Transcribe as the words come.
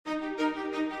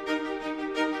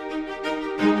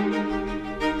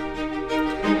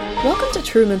Welcome to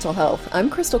True Mental Health. I'm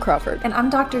Crystal Crawford. And I'm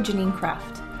Dr. Janine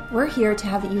Kraft. We're here to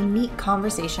have unique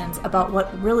conversations about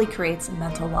what really creates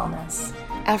mental wellness.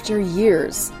 After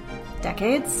years,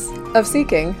 decades, of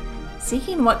seeking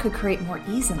what could create more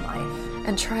ease in life,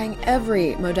 and trying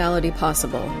every modality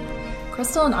possible,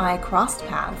 Crystal and I crossed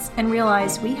paths and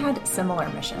realized we had similar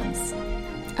missions.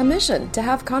 A mission to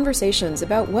have conversations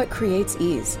about what creates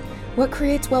ease, what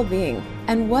creates well-being,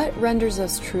 and what renders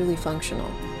us truly functional.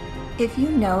 If you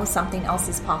know something else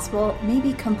is possible,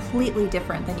 maybe completely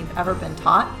different than you've ever been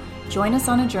taught, join us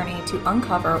on a journey to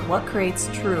uncover what creates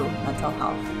true mental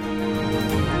health.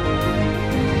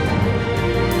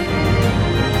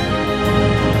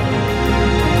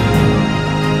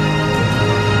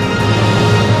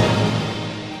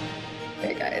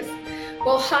 Hey guys.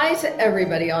 Well, hi to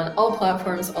everybody on all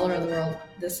platforms all around the world.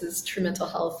 This is True Mental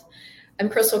Health. I'm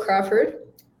Crystal Crawford.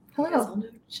 Hello.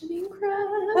 Janine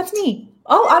Kraft. That's me.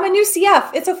 Oh, I'm a new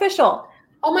CF. It's official.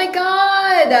 Oh my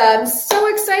God. I'm so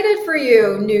excited for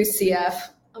you, new CF.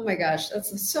 Oh my gosh.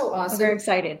 That's so awesome. I'm very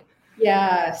excited.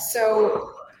 Yeah.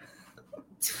 So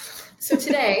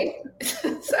today,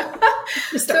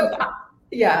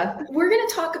 yeah, we're going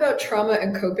to talk about trauma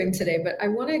and coping today, but I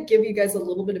want to give you guys a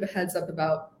little bit of a heads up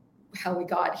about how we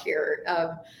got here.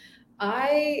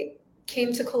 I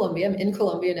came to Colombia. I'm in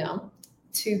Colombia now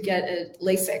to get a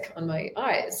LASIK on my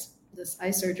eyes, this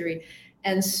eye surgery.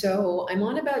 And so I'm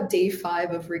on about day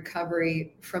 5 of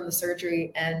recovery from the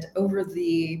surgery. And over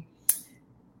this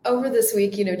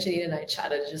week, Janine and I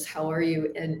chatted, just how are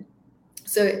you? And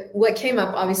so what came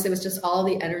up obviously was just all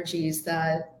the energies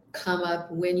that come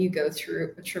up when you go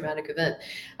through a traumatic event.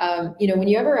 When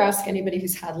you ever ask anybody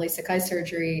who's had LASIK eye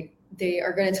surgery, they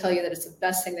are going to tell you that it's the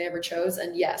best thing they ever chose.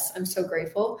 And yes, I'm so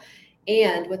grateful.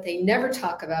 And what they never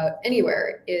talk about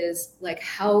anywhere is like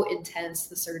how intense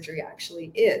the surgery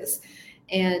actually is.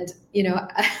 And,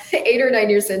 8 or 9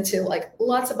 years into like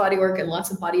lots of body work and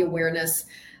lots of body awareness,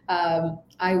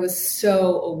 I was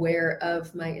so aware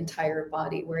of my entire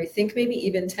body, where I think maybe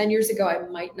even 10 years ago, it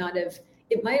might not have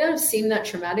seemed that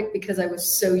traumatic because I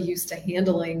was so used to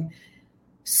handling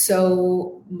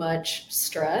so much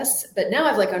stress. But now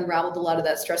I've like unraveled a lot of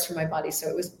that stress from my body. So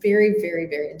it was very, very,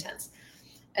 very intense.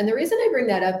 And the reason I bring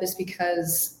that up is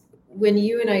because when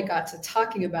you and I got to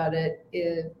talking about it,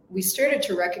 we started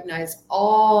to recognize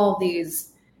all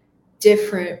these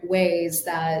different ways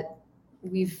that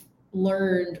we've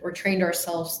learned or trained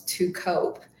ourselves to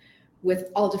cope with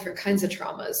all different kinds of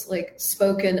traumas, like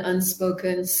spoken,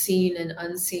 unspoken, seen, and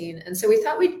unseen. And so we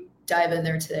thought we'd dive in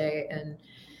there today and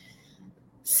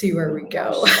see where we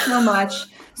go.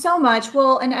 So much.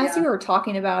 Well, and as you were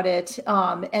talking about it,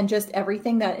 and just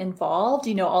everything that involved,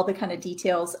 all the kind of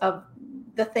details of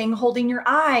the thing holding your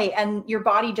eye and your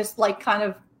body just like kind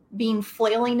of being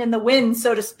flailing in the wind,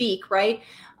 so to speak, right?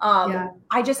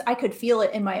 I could feel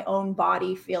it in my own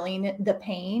body, feeling the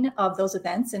pain of those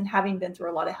events, and having been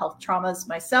through a lot of health traumas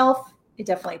myself, I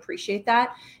definitely appreciate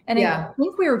that. And I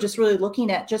think we were just really looking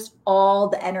at just all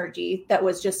the energy that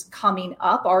was just coming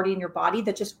up already in your body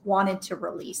that just wanted to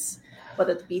release,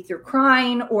 whether it be through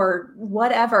crying or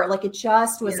whatever. Like it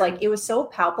just was like, it was so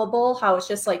palpable how it's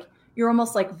just like, you're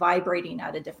almost like vibrating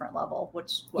at a different level,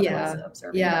 which I was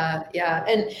observing. Yeah.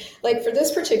 And like for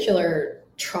this particular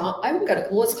trauma,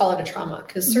 let's call it a trauma,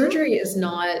 because surgery is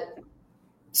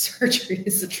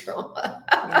a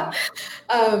trauma.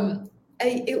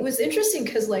 It was interesting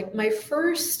because like my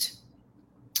first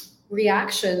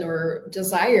reaction or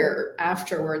desire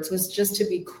afterwards was just to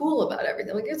be cool about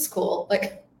everything. Like, it's cool.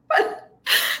 Like,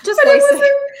 just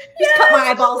cut my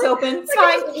eyeballs open. It's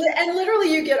fine. And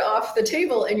literally you get off the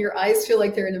table and your eyes feel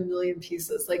like they're in a million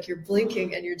pieces. Like you're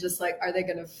blinking and you're just like, are they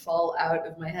going to fall out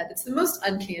of my head? It's the most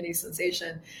uncanny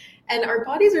sensation. And our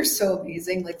bodies are so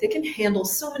amazing. Like they can handle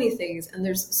so many things, and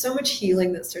there's so much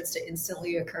healing that starts to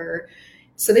instantly occur.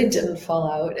 So they didn't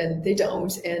fall out, and they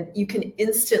don't. And you can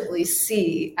instantly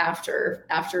see after,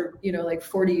 like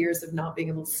 40 years of not being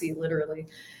able to see, literally.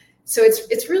 So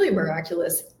it's really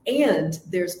miraculous. And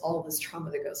there's all this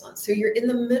trauma that goes on. So you're in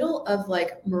the middle of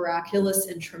like miraculous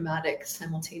and traumatic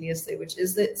simultaneously, which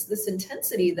is this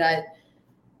intensity that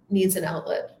needs an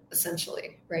outlet,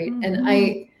 essentially. Right. Mm-hmm.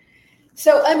 And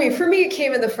for me, it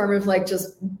came in the form of like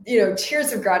just,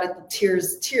 tears of gratitude,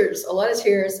 tears, a lot of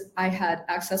tears. I had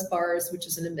access bars, which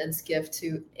is an immense gift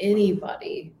to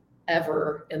anybody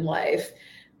ever in life.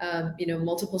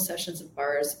 Multiple sessions of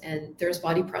bars, and there's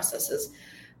body processes.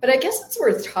 But I guess it's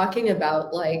worth talking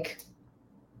about like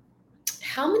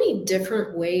how many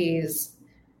different ways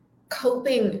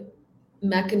coping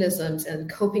mechanisms and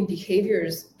coping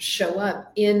behaviors show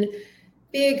up in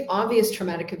big, obvious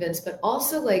traumatic events, but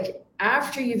also like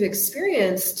after you've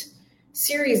experienced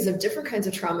series of different kinds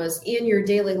of traumas in your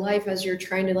daily life as you're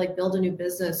trying to like build a new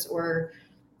business or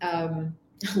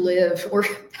live or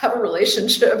have a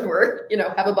relationship or, you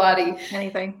know, have a body,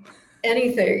 anything.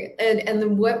 And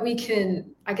then what we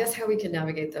can, I guess, how we can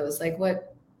navigate those, like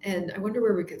what, and I wonder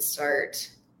where we could start.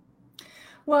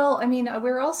 Well, I mean,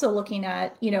 we're also looking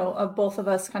at, you know, both of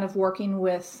us kind of working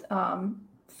with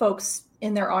folks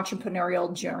in their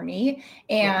entrepreneurial journey.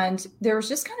 And there was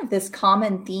just kind of this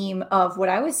common theme of what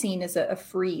I was seeing as a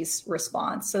freeze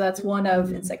response. So that's one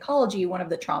of, in psychology, one of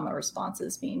the trauma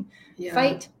responses being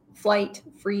fight, flight,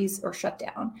 freeze, or shut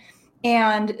down.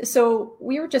 And so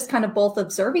we were just kind of both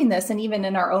observing this, and even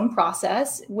in our own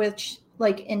process, which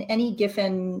like in any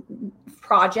given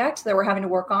project that we're having to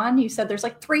work on, you said there's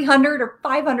like 300 or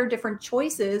 500 different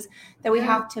choices that we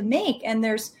have to make. And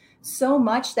there's so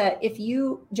much that if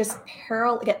you just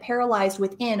get paralyzed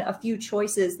within a few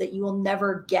choices, that you will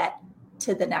never get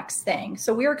to the next thing.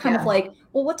 So we were kind of like,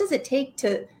 well, what does it take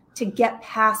to get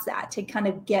past that, to kind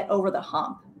of get over the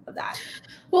hump of that?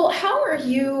 Well, how are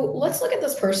you, let's look at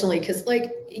this personally, because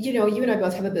like, you know, you and I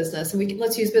both have a business, and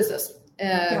let's use business.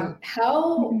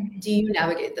 How do you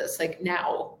navigate this like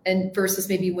now and versus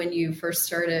maybe when you first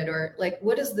started, or like,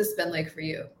 what has this been like for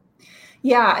you?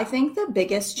 Yeah, I think the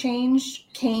biggest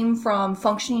change came from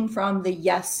functioning from the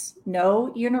yes,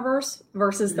 no universe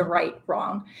versus the right,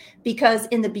 wrong. Because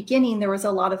in the beginning, there was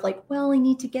a lot of like, well, I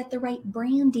need to get the right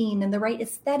branding and the right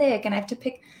aesthetic, and I have to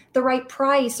pick the right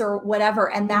price or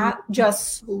whatever. And that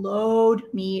just slowed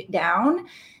me down.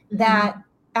 That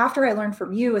after I learned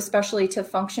from you, especially to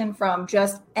function from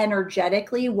just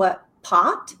energetically what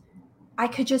popped, I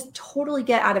could just totally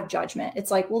get out of judgment. It's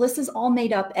like, well, this is all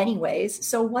made up anyways.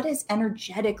 So what is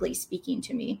energetically speaking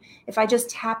to me? If I just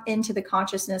tap into the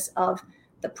consciousness of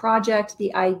the project,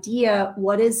 the idea,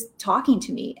 what is talking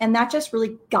to me? And that just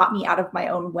really got me out of my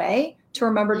own way to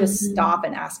remember to stop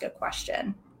and ask a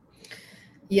question.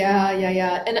 Yeah.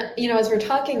 And, you know, as we're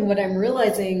talking, what I'm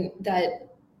realizing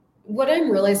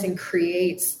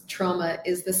creates trauma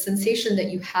is the sensation that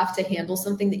you have to handle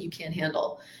something that you can't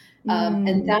handle.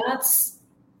 And that's,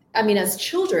 I mean, as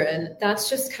children, that's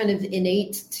just kind of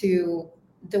innate to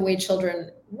the way children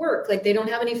work. Like they don't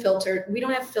have any filter. We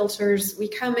don't have filters. We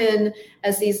come in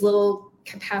as these little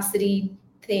capacity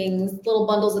things, little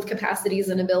bundles of capacities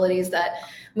and abilities that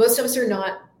most of us are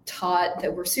not taught,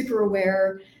 that we're super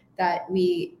aware, that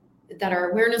our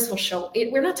awareness will show.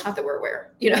 We're not taught that we're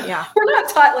aware, you know, we're not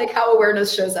taught like how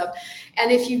awareness shows up.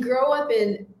 And if you grow up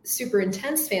in super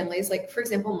intense families, like for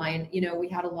example, mine, you know, we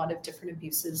had a lot of different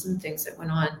abuses and things that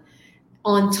went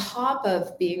on top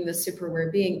of being the super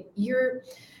aware being, you're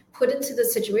put into the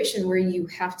situation where you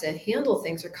have to handle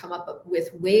things or come up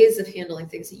with ways of handling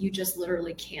things that you just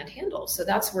literally can't handle. So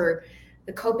that's where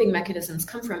the coping mechanisms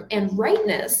come from. And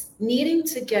rightness, needing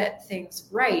to get things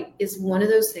right, is one of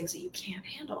those things that you can't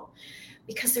handle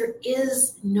because there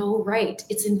is no right.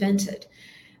 It's invented.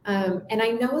 And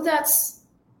I know that's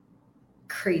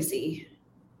crazy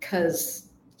because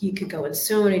you could go in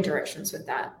so many directions with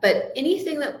that. But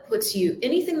anything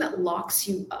that locks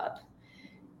you up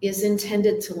is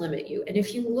intended to limit you. And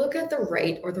if you look at the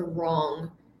right or the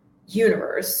wrong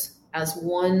universe as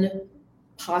one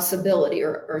possibility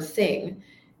or thing,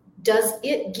 does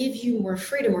it give you more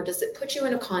freedom, or does it put you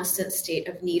in a constant state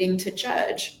of needing to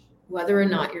judge whether or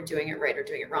not you're doing it right or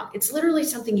doing it wrong? It's literally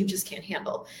something you just can't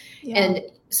handle. And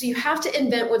so you have to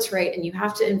invent what's right and you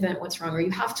have to invent what's wrong, or you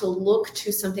have to look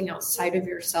to something outside of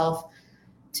yourself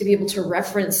to be able to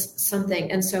reference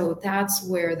something. And so that's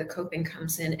where the coping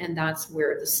comes in, and that's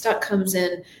where the stuck comes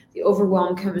in, the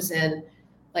overwhelm comes in,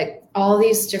 like all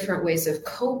these different ways of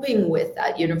coping with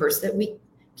that universe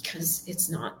because it's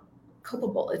not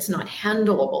copable, it's not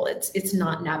handleable, it's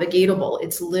not navigatable.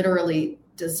 It's literally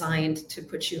designed to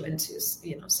put you into,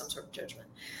 you know, some sort of judgment.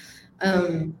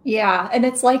 And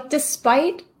it's like,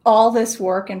 despite all this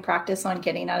work and practice on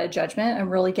getting out of judgment, I'm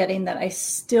really getting that I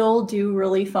still do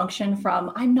really function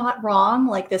from I'm not wrong,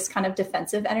 like this kind of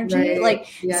defensive energy.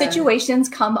 Situations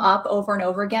come up over and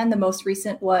over again. The most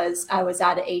recent was I was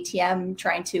at an ATM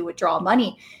trying to withdraw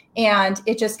money, and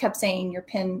it just kept saying your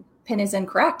PIN is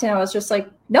incorrect. And I was just like,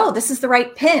 no, this is the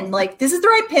right PIN. Like, this is the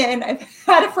right PIN. I've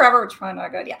had it forever. It's probably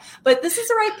not good. Yeah. But this is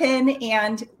the right PIN.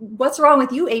 And what's wrong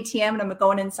with you, ATM? And I'm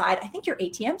going inside. I think your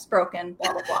ATM's broken,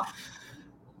 blah, blah, blah.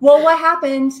 Well, what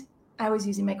happened? I was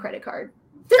using my credit card.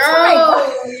 That's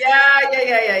oh,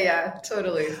 yeah.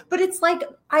 Totally. But it's like,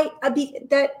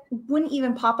 that wouldn't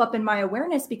even pop up in my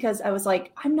awareness because I was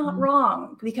like, I'm not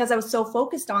wrong, because I was so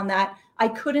focused on that. I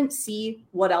couldn't see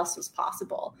what else was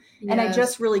possible. Yes. And I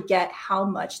just really get how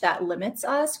much that limits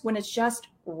us when it's just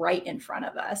right in front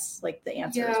of us. Like the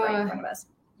answer is right in front of us.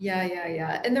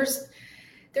 Yeah. And there's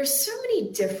so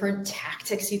many different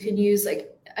tactics you can use.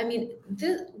 Like, I mean,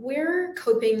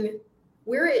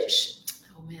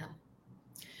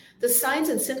 the signs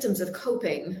and symptoms of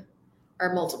coping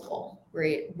are multiple,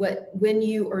 right? When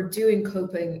you are doing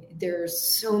coping, there's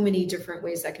so many different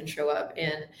ways that can show up.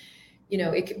 And,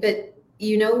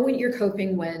 when you're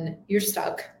coping, when you're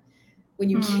stuck, when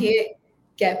you can't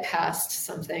get past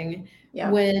something,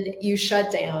 when you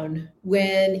shut down,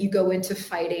 when you go into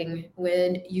fighting,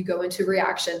 when you go into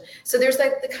reaction. So there's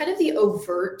like the kind of the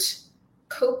overt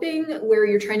coping where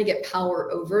you're trying to get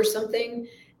power over something.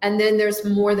 And then there's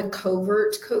more the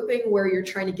covert coping where you're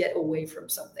trying to get away from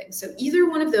something. So either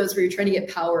one of those where you're trying to get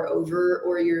power over,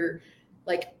 or you're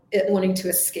like wanting to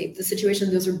escape the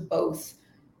situation, those are both.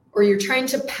 Or you're trying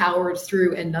to power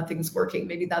through and nothing's working.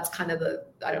 Maybe that's kind of the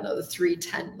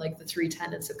 310, like the 3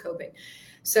 tenets of coping.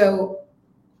 So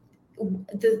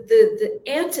the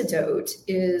antidote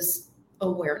is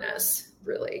awareness,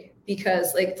 really,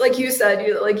 because like you said,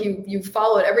 you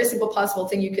followed every single possible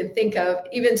thing you could think of,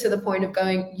 even to the point of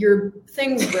going, your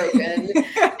thing's broken,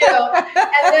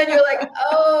 and then you're like,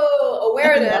 oh,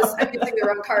 awareness, I'm using the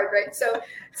wrong card, right? So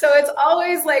it's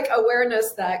always like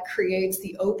awareness that creates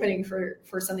the opening for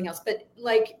something else. But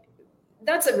like,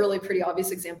 that's a really pretty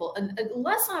obvious example. And a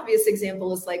less obvious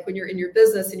example is like when you're in your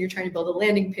business and you're trying to build a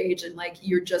landing page, and like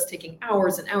you're just taking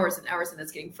hours and hours and hours, and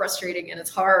it's getting frustrating and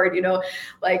it's hard,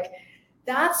 like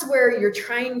that's where you're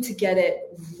trying to get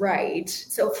it right.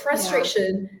 So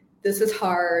frustration, this is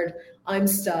hard, I'm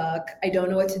stuck, I don't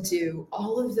know what to do.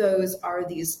 All of those are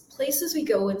these places we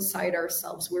go inside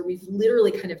ourselves where we've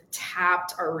literally kind of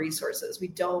tapped our resources.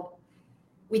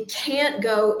 We can't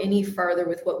go any farther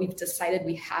with what we've decided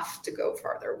we have to go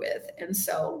farther with. And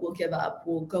so we'll give up,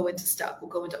 we'll go into stuck, we'll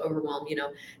go into overwhelm,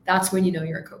 that's when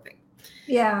you're coping.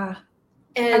 Yeah.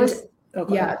 And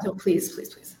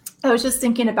please. I was just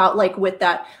thinking about like with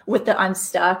the I'm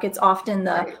stuck, it's often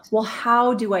well,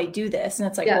 how do I do this? And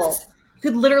it's like, well, you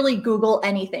could literally Google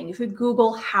anything. You could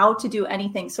Google how to do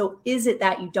anything. So is it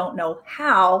that you don't know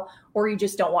how, or you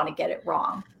just don't want to get it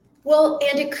wrong? Well,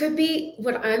 and it could be,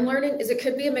 what I'm learning is it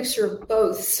could be a mixture of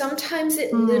both. Sometimes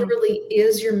it literally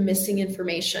is you're missing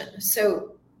information.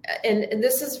 So, and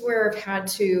this is where I've had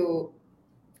to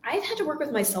work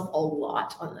with myself a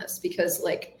lot on this, because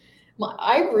like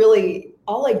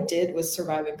all I did was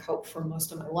survive and cope for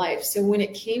most of my life. So when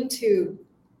it came to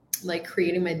like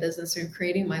creating my business and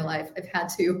creating my life, I've had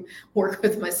to work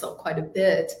with myself quite a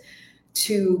bit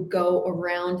to go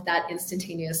around that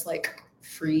instantaneous like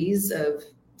freeze of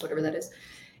whatever that is.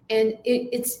 And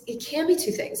it can be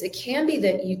two things. It can be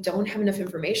that you don't have enough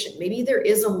information. Maybe there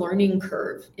is a learning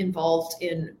curve involved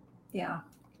in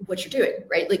what you're doing,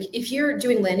 right? Like if you're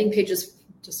doing landing pages,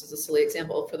 just as a silly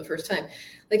example, for the first time,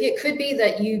 like it could be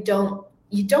that you don't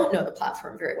know the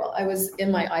platform very well. I was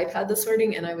in my iPad this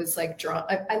morning and I was like,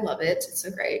 I love it. It's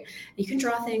so great. You can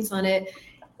draw things on it.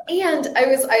 And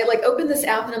I like opened this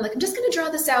app and I'm like, I'm just going to draw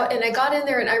this out. And I got in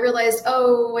there and I realized,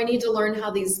 oh, I need to learn how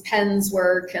these pens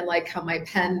work and like how my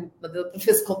pen, the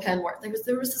physical pen works.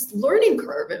 There was this learning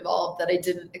curve involved that I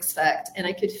didn't expect. And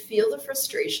I could feel the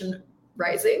frustration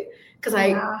rising because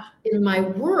in my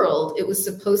world, it was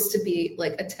supposed to be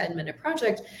like a 10-minute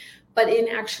project. But in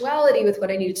actuality, with what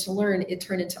I needed to learn, it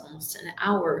turned into almost an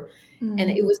hour. And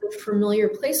it was a familiar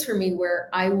place for me where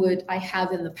I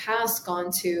have in the past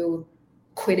gone to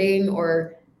quitting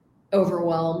or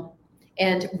overwhelm,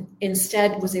 and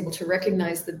instead was able to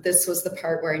recognize that this was the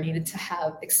part where I needed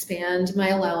to expand my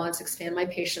allowance, expand my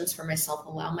patience for myself,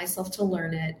 allow myself to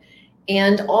learn it,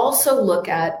 and also look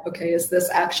at, okay, is this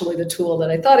actually the tool that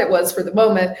I thought it was for the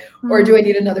moment, or do I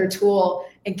need another tool,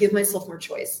 and give myself more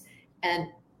choice. And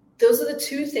those are the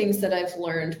two things that I've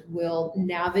learned will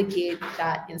navigate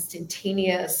that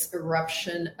instantaneous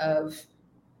eruption of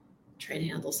trying to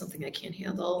handle something I can't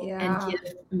handle and give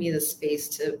me the space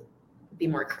to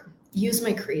use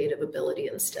my creative ability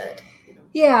instead.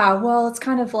 Yeah, well, it's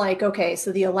kind of like, okay,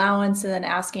 so the allowance and then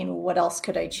asking what else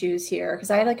could I choose here? Because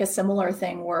I had like a similar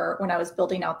thing where when I was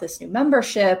building out this new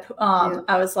membership,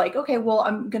 I was like, okay, well,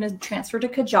 I'm going to transfer to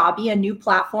Kajabi, a new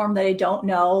platform that I don't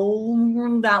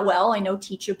know that well. I know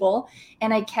Teachable.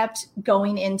 And I kept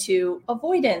going into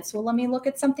avoidance. Well, let me look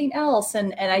at something else.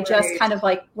 And I just kind of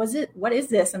like, what is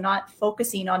this? I'm not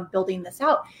focusing on building this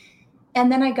out. And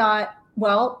then I got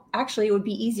well, actually, it would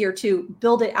be easier to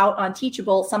build it out on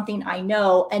Teachable, something I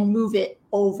know, and move it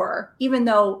over, even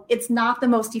though it's not the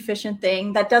most efficient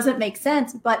thing. That doesn't make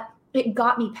sense, but it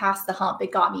got me past the hump.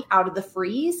 It got me out of the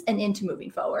freeze and into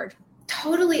moving forward.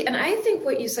 Totally. And I think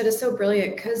what you said is so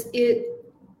brilliant, because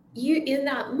you in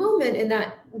that moment, in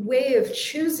that way of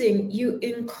choosing, you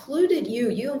included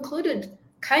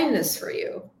kindness for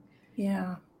you.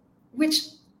 Yeah. Which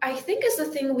I think is the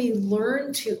thing we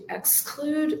learn to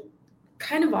exclude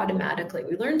kind of automatically.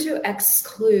 We learn to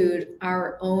exclude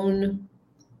our own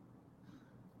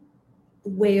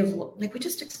way of, like, we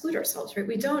just exclude ourselves, right?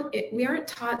 We aren't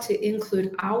taught to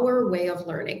include our way of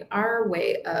learning, our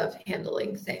way of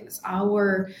handling things,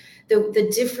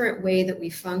 the different way that we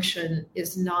function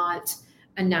is not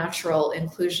a natural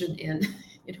inclusion in,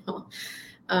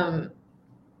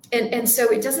 and so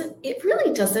it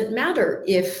really doesn't matter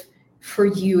if for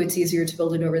you it's easier to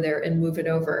build it over there and move it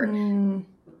over.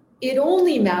 It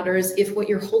only matters if what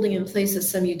you're holding in place is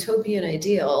some utopian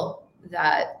ideal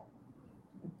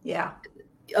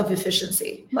of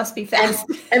efficiency. Must be fast.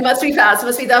 And must be fast,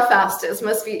 must be the fastest,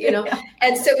 must be,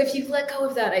 And so if you let go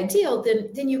of that ideal,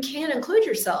 then you can include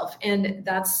yourself. And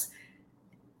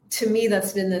to me,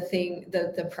 that's been the thing,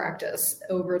 the practice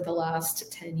over the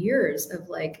last 10 years of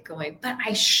like going, but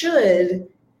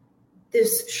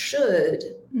this should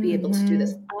be able to do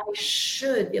this. I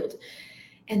should be able to.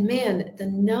 And man, the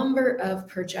number of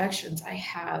projections I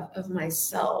have of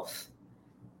myself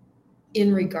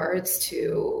in regards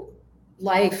to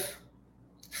life,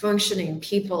 functioning,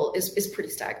 people is pretty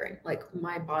staggering. Like,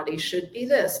 my body should be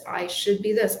this, I should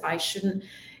be this, I shouldn't.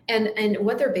 And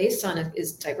what they're based on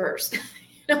is diverse.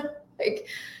 The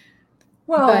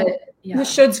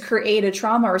shoulds create a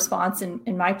trauma response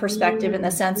in my perspective, in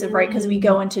the sense of, right, because we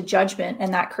go into judgment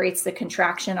and that creates the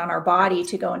contraction on our body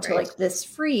to go into like this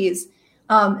freeze.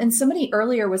 And somebody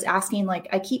earlier was asking, like,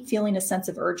 I keep feeling a sense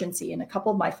of urgency. And a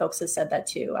couple of my folks have said that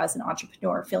too, as an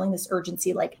entrepreneur, feeling this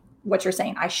urgency, like what you're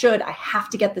saying, I have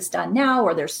to get this done now,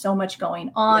 or there's so much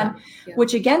going on,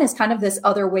 which again is kind of this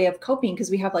other way of coping, because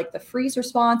we have like the freeze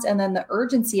response, and then the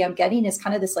urgency I'm getting is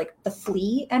kind of this, like, the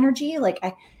flee energy. Like,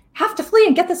 I have to flee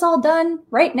and get this all done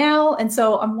right now. And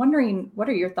so I'm wondering, what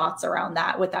are your thoughts around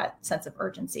that, with that sense of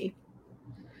urgency?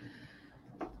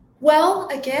 Well,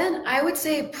 again, I would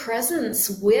say presence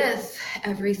with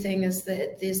everything is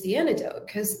the antidote,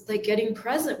 because like getting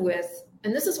present with,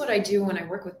 and this is what I do when I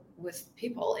work with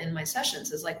people in my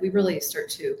sessions, is like, we really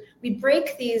we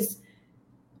break these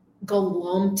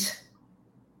glumped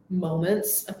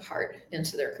moments apart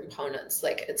into their components.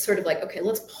 Like, it's sort of like, okay,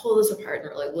 let's pull this apart and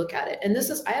really look at it. And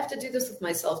I have to do this with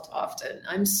myself often.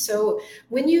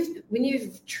 When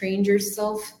you've trained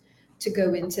yourself to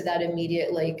go into that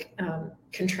immediate, like,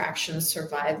 contraction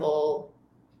survival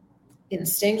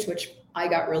instinct, which I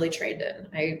got really trained in.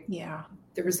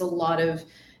 There was a lot of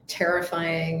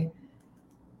terrifying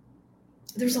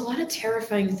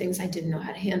things I didn't know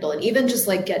how to handle. And even just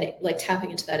like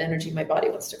tapping into that energy, my body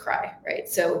wants to cry. Right.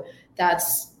 So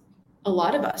that's a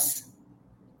lot of us,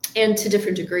 and to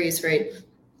different degrees. Right.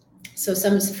 So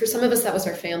for some of us, that was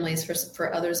our families.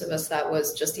 For others of us, that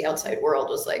was just the outside world,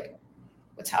 was like,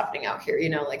 what's happening out here,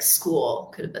 like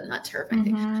school could have been that terrifying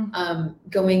thing.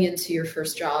 Going into your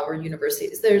first job or university,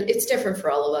 it's different for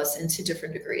all of us, and to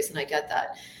different degrees. And I get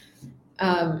that.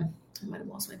 I might have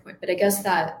lost my point, but I guess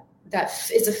that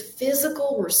it's a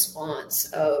physical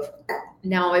response of,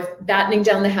 now I'm battening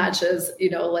down the hatches,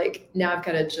 like, now I've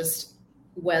got to just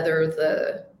weather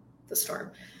the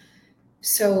storm.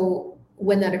 So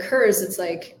when that occurs, it's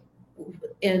like,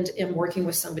 and am working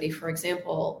with somebody, for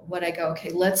example, what I go, okay,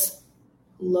 let's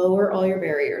lower all your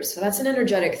barriers. So that's an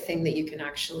energetic thing that you can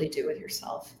actually do with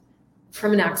yourself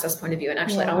from an access point of view. And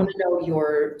actually, I want to know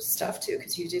your stuff too,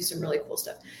 because you do some really cool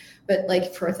stuff. But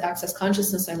like, for access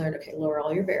consciousness, I learned, okay, lower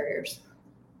all your barriers.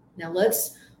 Now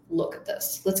let's look at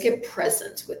this. Let's get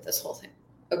present with this whole thing.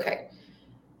 Okay.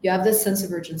 You have this sense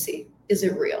of urgency. Is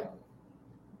it real?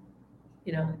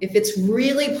 If it's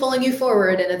really pulling you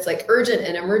forward and it's like urgent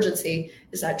and emergency,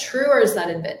 is that true, or is that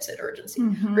invented urgency?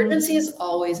 Urgency is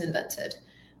always invented.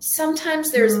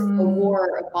 Sometimes there's a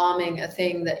war, a bombing, a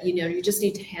thing that, you just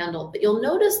need to handle. But you'll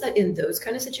notice that in those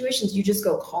kind of situations, you just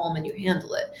go calm and you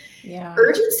handle it. Yeah.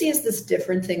 Urgency is this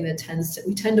different thing that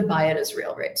we tend to buy it as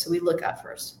real, right? So we look at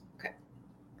first, okay,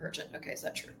 urgent. Okay, is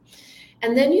that true?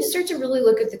 And then you start to really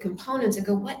look at the components and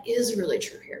go, what is really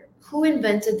true here? Who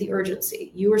invented the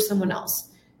urgency? You or someone else?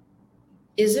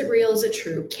 Is it real? Is it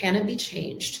true? Can it be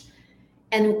changed?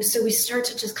 And so we start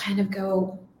to just kind of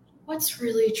go, what's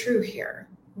really true here?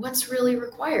 What's really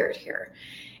required here?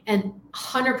 And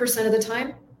 100% of the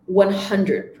time,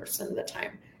 100% of the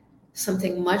time,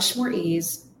 something much more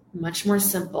ease, much more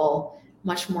simple,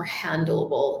 much more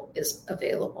handleable is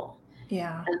available.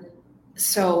 Yeah. And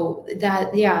so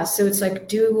so it's like,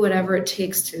 do whatever it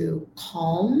takes to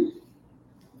calm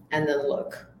and then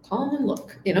look, calm and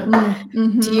look,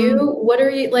 Mm-hmm. what are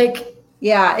you like?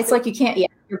 Yeah. It's like, you can't,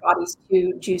 your body's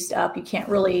too juiced up. You can't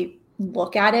really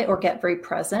look at it or get very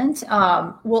present.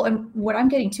 Well, and what I'm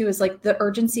getting to is like the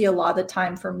urgency a lot of the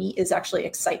time for me is actually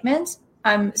excitement.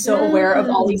 I'm so aware of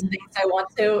all these things I want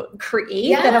to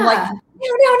create that I'm like,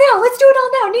 no, let's do it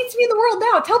all now. It needs to be in the world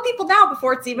now. Tell people now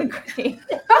before it's even created.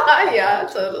 Yeah,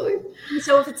 totally.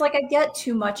 So if it's like I get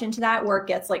too much into that, where it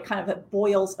gets like kind of, it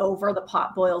boils over, the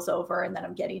pot boils over, and then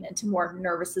I'm getting into more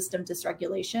nervous system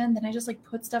dysregulation, then I just like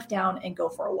put stuff down and go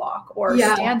for a walk, or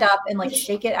stand up and like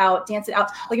shake it out, dance it out,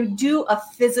 like do a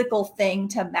physical thing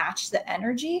to match the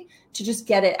energy to just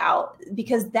get it out,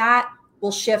 because that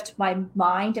will shift my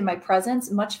mind and my presence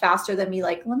much faster than me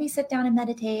like, let me sit down and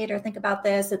meditate or think about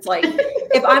this. It's like,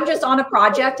 if I'm just on a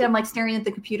project and I'm like staring at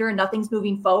the computer and nothing's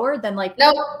moving forward, then like,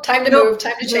 no, time to move,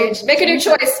 time to change, make a new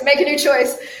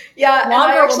choice. Yeah.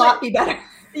 Longer will not be better.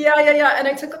 Yeah. And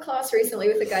I took a class recently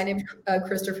with a guy named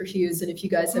Christopher Hughes. And if you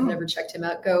guys have never checked him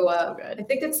out, go, I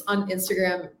think it's on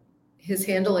Instagram. His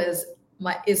handle is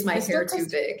my hair too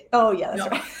big? Oh yeah, that's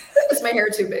right. Is my hair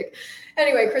too big?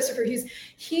 Anyway, Christopher Hughes,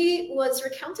 he was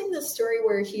recounting this story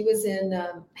where he was in,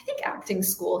 I think, acting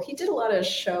school. He did a lot of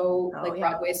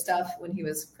Broadway stuff when he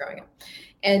was growing up.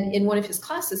 And in one of his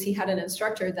classes, he had an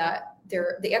instructor that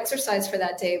the exercise for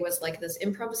that day was like this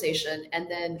improvisation.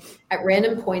 And then at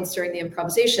random points during the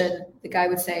improvisation, the guy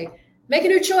would say, make a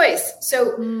new choice.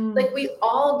 So like we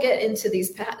all get into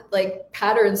these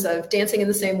patterns of dancing in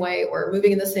the same way or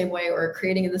moving in the same way or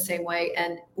creating in the same way.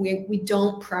 And we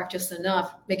don't practice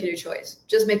enough. Make a new choice.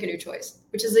 Just make a new choice,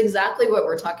 which is exactly what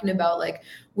we're talking about. Like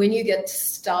when you get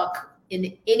stuck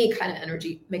in any kind of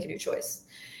energy, make a new choice.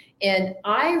 And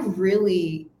I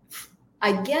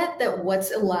get that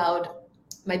what's allowed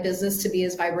my business to be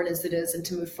as vibrant as it is and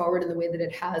to move forward in the way that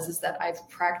it has is that I've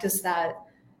practiced that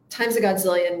times a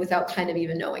godzillion without kind of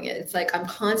even knowing it. It's like I'm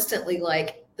constantly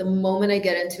like, the moment I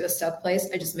get into a stuck place,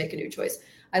 I just make a new choice.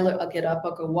 I'll get up,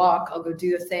 I'll go walk, I'll go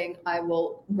do a thing. I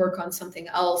will work on something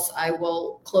else. I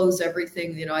will close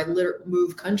everything. I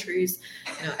move countries.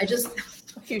 I just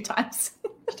a few times.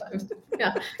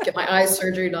 Yeah, get my eyes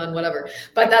surgery done, whatever.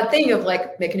 But that thing of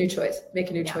like, make a new choice, make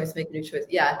a new choice, make a new choice.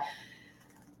 Yeah.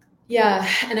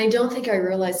 And I don't think I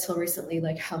realized till recently,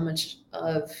 like how much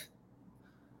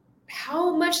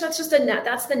that's just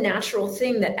that's the natural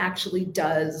thing that actually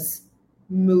does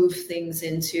move things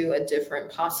into a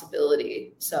different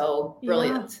possibility. So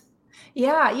brilliant.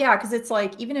 Yeah. Cause it's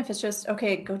like, even if it's just,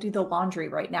 okay, go do the laundry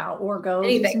right now or go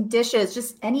do some dishes,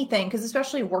 just anything. Cause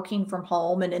especially working from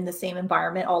home and in the same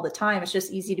environment all the time, it's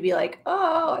just easy to be like,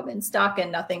 oh, I've been stuck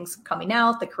and nothing's coming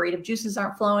out. The creative juices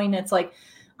aren't flowing. It's like,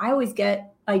 I always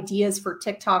get ideas for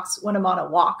TikToks when I'm on a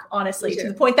walk, honestly, to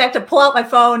the point that I have to pull out my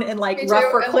phone and like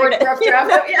rough record it.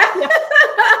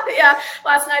 Yeah.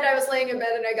 Last night I was laying in bed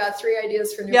and I got 3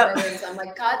 ideas for new programs. I'm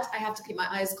like, God, I have to keep my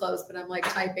eyes closed, but I'm like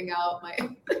typing out my.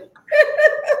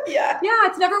 Yeah.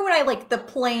 It's never when I like the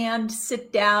planned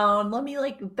sit down, let me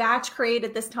like batch create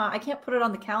at this time. I can't put it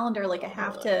on the calendar. Like I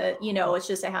have to, it's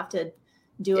just, I have to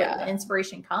do it when the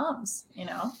inspiration comes,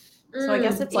 So I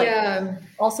guess it's like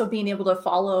also being able to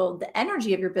follow the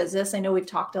energy of your business. I know we've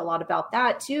talked a lot about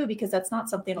that too, because that's not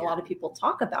something a lot of people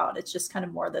talk about. It's just kind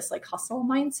of more this like hustle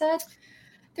mindset.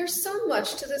 There's so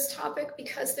much to this topic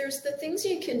because there's the things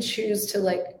you can choose to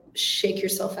like shake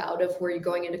yourself out of where you're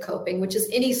going into coping, which is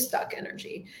any stuck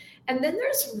energy. And then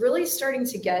there's really starting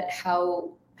to get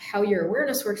how your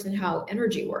awareness works and how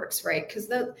energy works, right?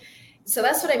 So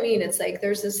that's what I mean. It's like,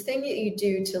 there's this thing that you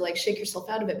do to like shake yourself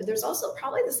out of it, but there's also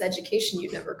probably this education you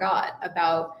never got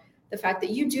about the fact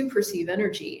that you do perceive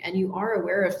energy and you are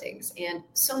aware of things. And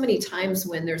so many times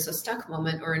when there's a stuck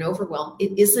moment or an overwhelm,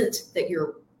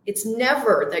 it's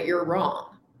never that you're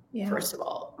wrong. Yeah. First of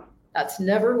all, that's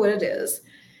never what it is.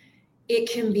 It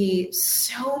can be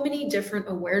so many different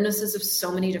awarenesses of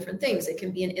so many different things. It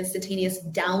can be an instantaneous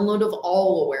download of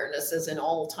all awarenesses in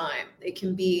all time. It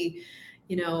can be,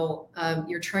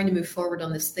 you're trying to move forward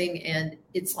on this thing and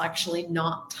it's actually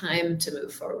not time to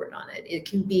move forward on it. It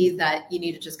can be that you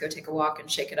need to just go take a walk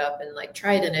and shake it up and like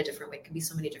try it in a different way. It can be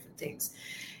so many different things.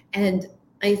 And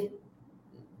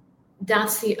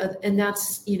that's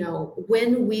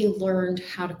when we learned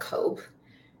how to cope,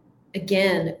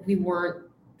 again, we weren't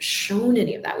shown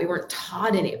any of that. We weren't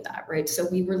taught any of that, right? So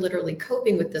we were literally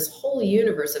coping with this whole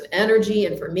universe of energy,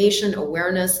 information,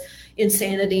 awareness,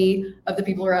 insanity of the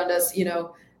people around us, the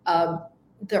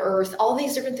earth, all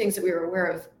these different things that we were aware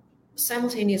of.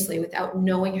 simultaneously without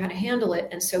knowing how to handle it.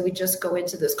 And so we just go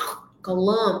into this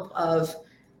glump of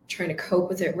trying to cope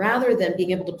with it rather than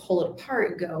being able to pull it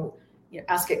apart and go,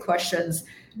 ask it questions.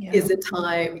 Yeah. Is it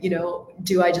time?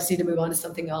 Do I just need to move on to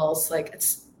something else? Like,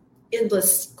 it's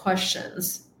endless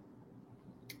questions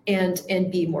and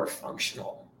be more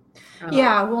functional.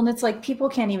 Yeah. Well, and it's like people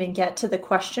can't even get to the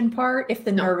question part if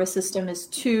the nervous system is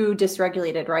too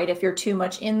dysregulated, right? If you're too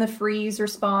much in the freeze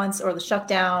response or the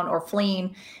shutdown or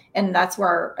fleeing. And that's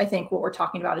where I think what we're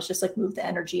talking about is just like move the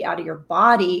energy out of your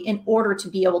body in order to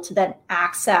be able to then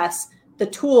access the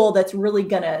tool that's really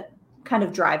going to kind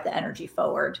of drive the energy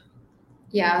forward.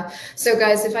 Yeah. So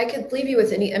guys, if I could leave you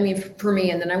with for me,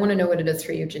 and then I want to know what it is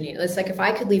for you, Janine. It's like, if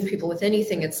I could leave people with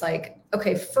anything, it's like,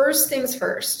 okay, first things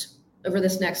first, over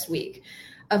this next week,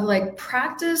 of like,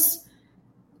 practice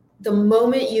the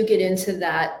moment you get into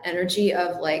that energy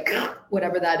of like,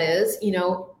 whatever that is,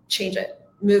 change it,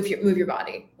 move your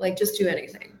body, like, just do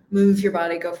anything, move your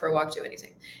body, go for a walk, do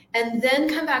anything. And then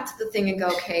come back to the thing and go,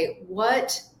 okay,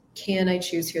 what can I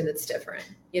choose here that's different?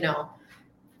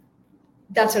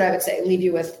 That's what I would say, leave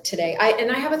you with today. I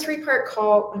have a 3-part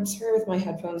call. I'm sorry with my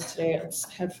headphones today. It's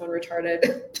headphone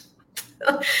retarded.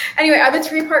 Anyway, I have a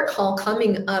 3-part call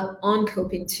coming up on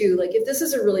coping too. Like, if this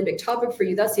is a really big topic for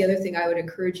you, that's the other thing I would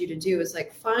encourage you to do is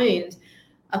like, find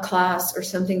a class or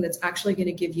something that's actually going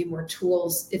to give you more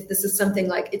tools. If this is something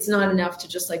like, it's not enough to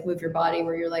just like move your body,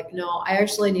 where you're like, no, I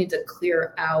actually need to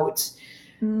clear out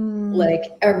like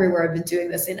everywhere I've been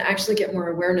doing this and actually get more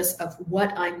awareness of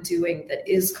what I'm doing that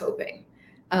is coping.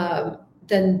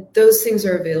 Then those things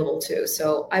are available too.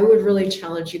 So I would really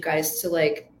challenge you guys to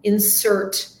like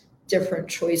insert different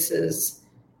choices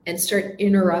and start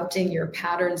interrupting your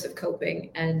patterns of coping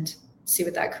and see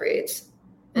what that creates.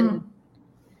 And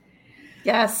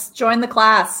yes, join the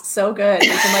class. So good.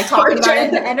 We've been like talking about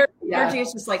it. The energy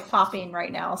is just like popping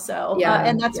right now. So,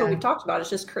 and that's what we've talked about. It's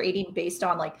just creating based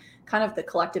on like kind of the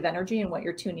collective energy and what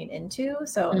you're tuning into.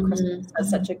 So Kristen has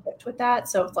such a gift with that.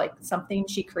 So it's like something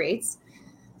she creates,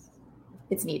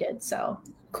 it's needed. So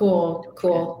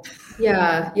cool.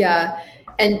 Yeah.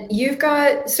 And you've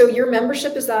got, so your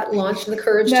membership, is that launched in the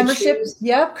Courage membership? To Choose?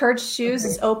 Yep. Courage to Choose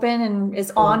is open and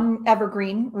is on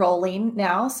Evergreen rolling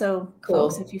now. So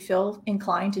folks, if you feel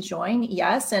inclined to join,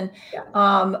 yes. And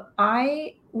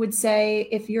I would say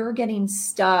if you're getting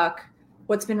stuck,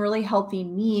 what's been really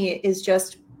helping me is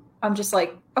I'm just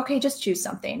like, okay, just choose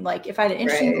something. Like, if I had an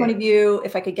interesting point of view,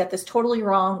 if I could get this totally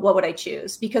wrong, what would I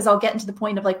choose? Because I'll get into the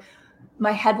point of like,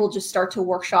 my head will just start to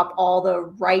workshop all the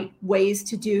right ways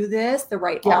to do this, the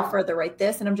right offer, the right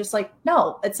this. And I'm just like,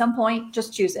 no, at some point,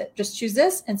 just choose it. Just choose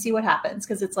this and see what happens.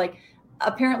 Cause it's like,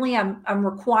 apparently I'm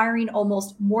requiring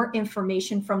almost more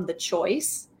information from the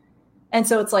choice. And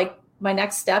so it's like, my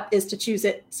next step is to choose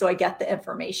it so I get the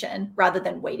information rather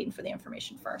than waiting for the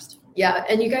information first. Yeah.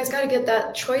 And you guys got to get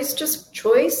that choice. Just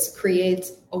choice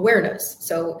creates awareness.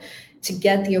 So to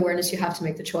get the awareness, you have to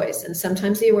make the choice. And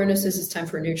sometimes the awareness is it's time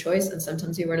for a new choice. And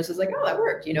sometimes the awareness is like, oh, that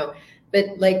worked, but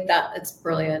like that, it's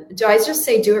brilliant. Do I just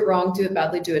say, do it wrong, do it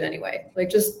badly, do it anyway?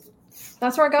 Like, just.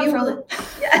 That's where I got from.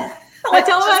 Yeah. I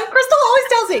tell them, Crystal always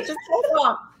tells me, just do it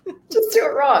wrong. Just do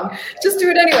it wrong. Just do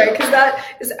it anyway, because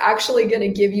that is actually going to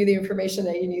give you the information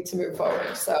that you need to move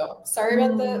forward. So sorry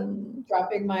about the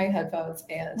dropping my headphones.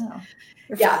 And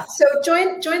so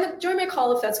join my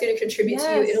call if that's going to contribute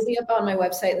to you. It'll be up on my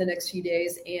website in the next few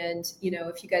days. And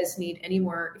if you guys need any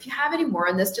more, if you have any more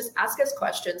on this, just ask us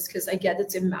questions, because I get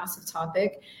it's a massive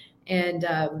topic. And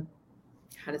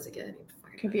how does it get any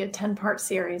more? It could be a 10-part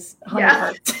series. 100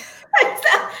 parts.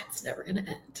 It's never going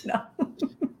to end. No.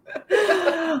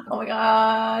 Oh my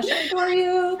gosh, I adore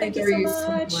you. Thank you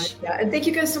so much. Yeah, and thank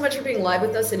you guys so much for being live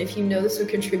with us. And if you know this would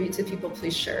contribute to people,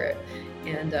 please share it.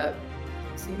 And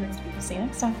see you next week. See you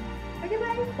next time. Okay,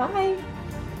 bye.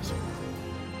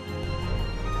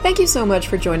 Thank you so much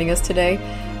for joining us today.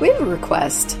 We have a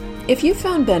request. If you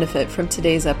found benefit from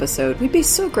today's episode, we'd be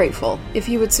so grateful if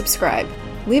you would subscribe,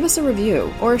 leave us a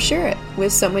review, or share it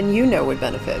with someone you know would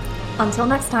benefit. Until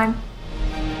next time.